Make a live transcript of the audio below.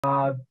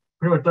pretty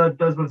much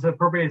does what it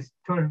appropriates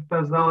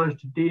 $200,000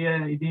 to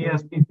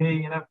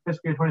DSPP in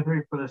fiscal year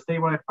 23 for the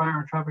statewide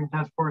firearm trafficking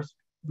task force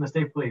and the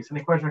state police.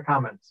 Any questions or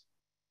comments?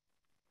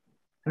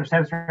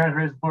 Sampson,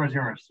 the floor is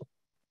yours.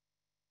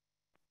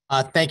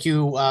 Thank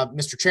you,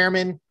 Mr.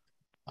 Chairman.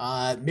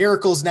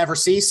 Miracles never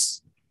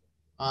cease.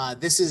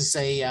 This is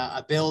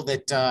a bill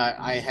that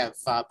I have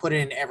put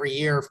in every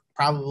year,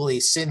 probably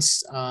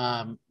since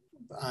the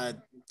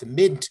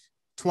mid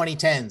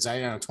 2010s, I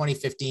don't know,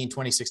 2015,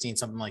 2016,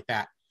 something like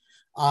that.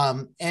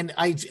 And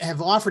I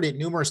have offered it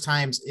numerous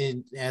times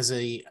as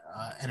an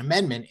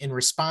amendment in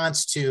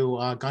response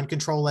to gun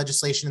control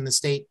legislation in the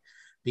state,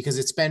 because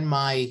it's been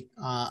my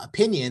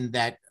opinion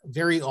that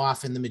very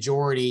often the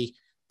majority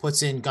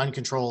puts in gun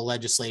control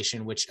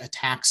legislation which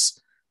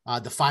attacks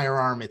the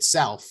firearm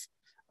itself,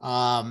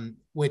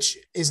 which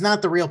is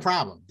not the real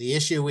problem. The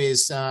issue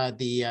is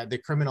the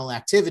criminal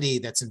activity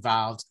that's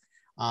involved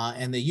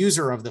and the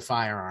user of the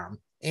firearm.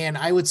 And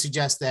I would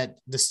suggest that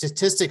the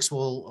statistics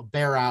will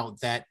bear out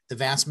that the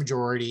vast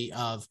majority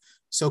of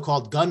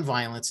so-called gun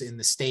violence in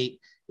the state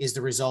is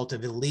the result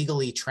of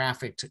illegally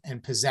trafficked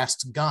and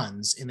possessed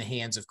guns in the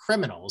hands of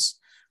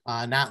criminals,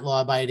 not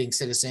law-abiding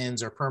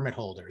citizens or permit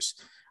holders.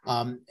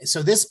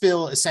 So this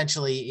bill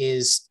essentially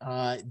is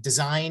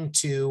designed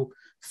to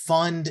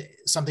fund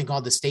something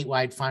called the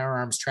Statewide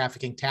Firearms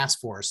Trafficking Task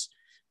Force,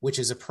 which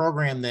is a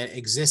program that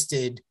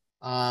existed,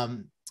 I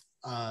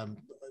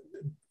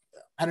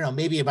don't know,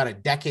 maybe about a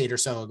decade or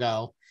so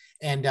ago.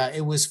 And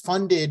it was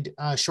funded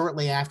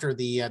shortly after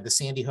the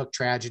Sandy Hook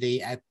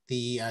tragedy at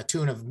the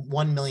tune of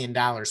 $1 million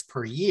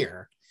per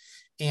year.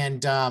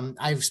 And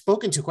I've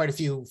spoken to quite a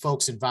few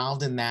folks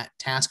involved in that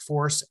task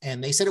force,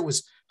 and they said it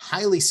was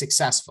highly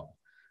successful.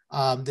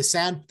 The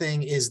sad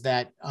thing is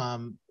that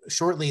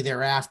shortly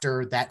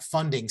thereafter, that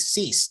funding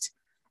ceased,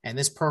 and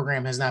this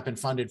program has not been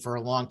funded for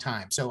a long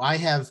time. So I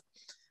have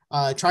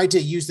tried to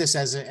use this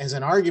as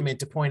an argument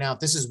to point out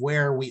this is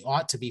where we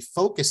ought to be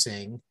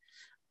focusing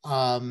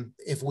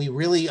if we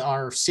really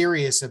are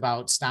serious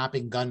about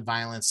stopping gun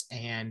violence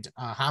and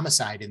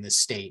homicide in this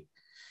state.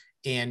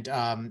 And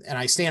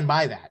I stand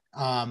by that.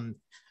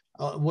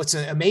 What's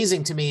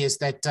amazing to me is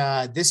that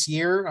this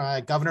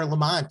year, Governor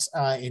Lamont,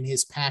 in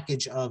his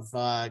package of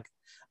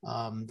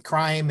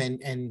crime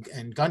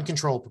and gun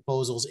control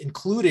proposals,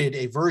 included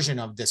a version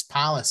of this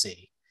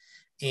policy.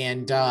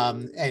 And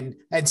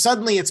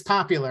suddenly it's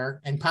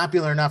popular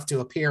enough to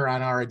appear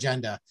on our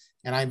agenda.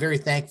 And I'm very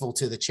thankful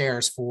to the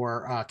chairs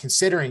for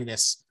considering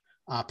this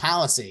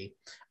policy.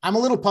 I'm a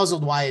little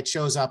puzzled why it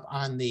shows up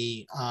on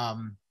the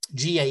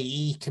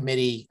GAE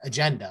committee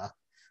agenda.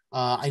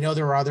 I know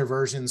there are other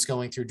versions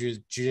going through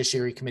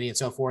Judiciary Committee and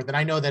so forth. And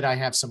I know that I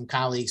have some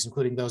colleagues,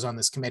 including those on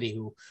this committee,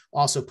 who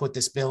also put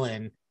this bill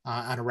in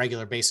on a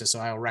regular basis. So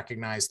I will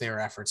recognize their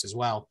efforts as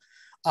well.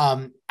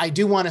 I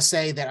do want to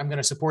say that I'm going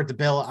to support the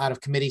bill out of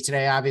committee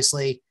today,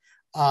 obviously.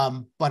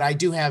 But I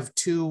do have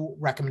two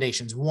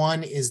recommendations.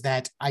 One is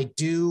that I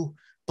do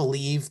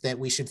believe that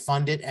we should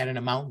fund it at an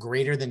amount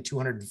greater than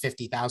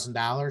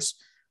 $250,000.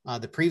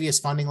 The previous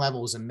funding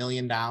level was $1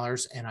 million,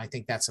 and I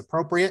think that's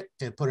appropriate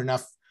to put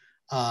enough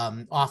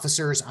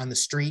officers on the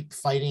street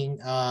fighting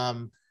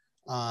the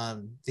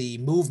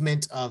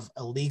movement of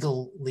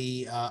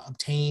illegally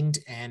obtained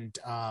and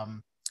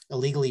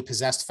illegally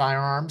possessed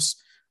firearms.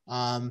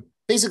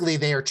 Basically,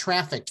 they are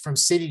trafficked from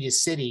city to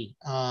city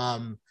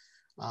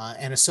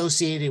and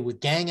associated with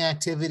gang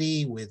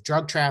activity, with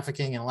drug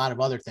trafficking, and a lot of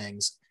other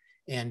things.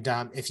 And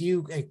if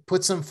you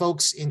put some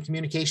folks in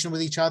communication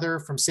with each other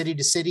from city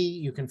to city,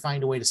 you can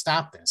find a way to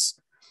stop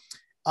this.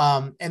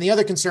 And the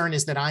other concern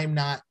is that I'm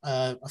not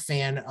a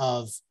fan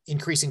of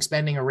increasing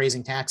spending or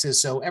raising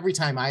taxes. So every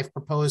time I've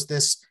proposed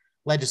this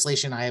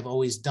legislation, I have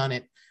always done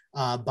it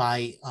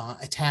by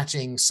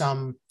attaching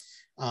some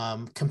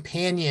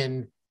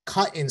companion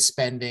cut in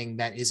spending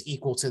that is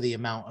equal to the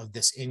amount of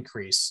this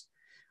increase.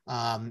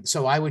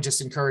 So I would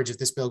just encourage, if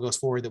this bill goes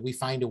forward, that we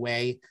find a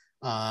way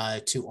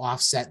to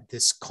offset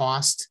this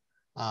cost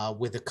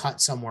with a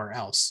cut somewhere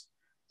else.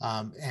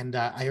 And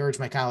I urge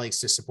my colleagues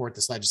to support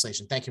this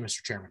legislation. Thank you,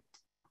 Mr. Chairman.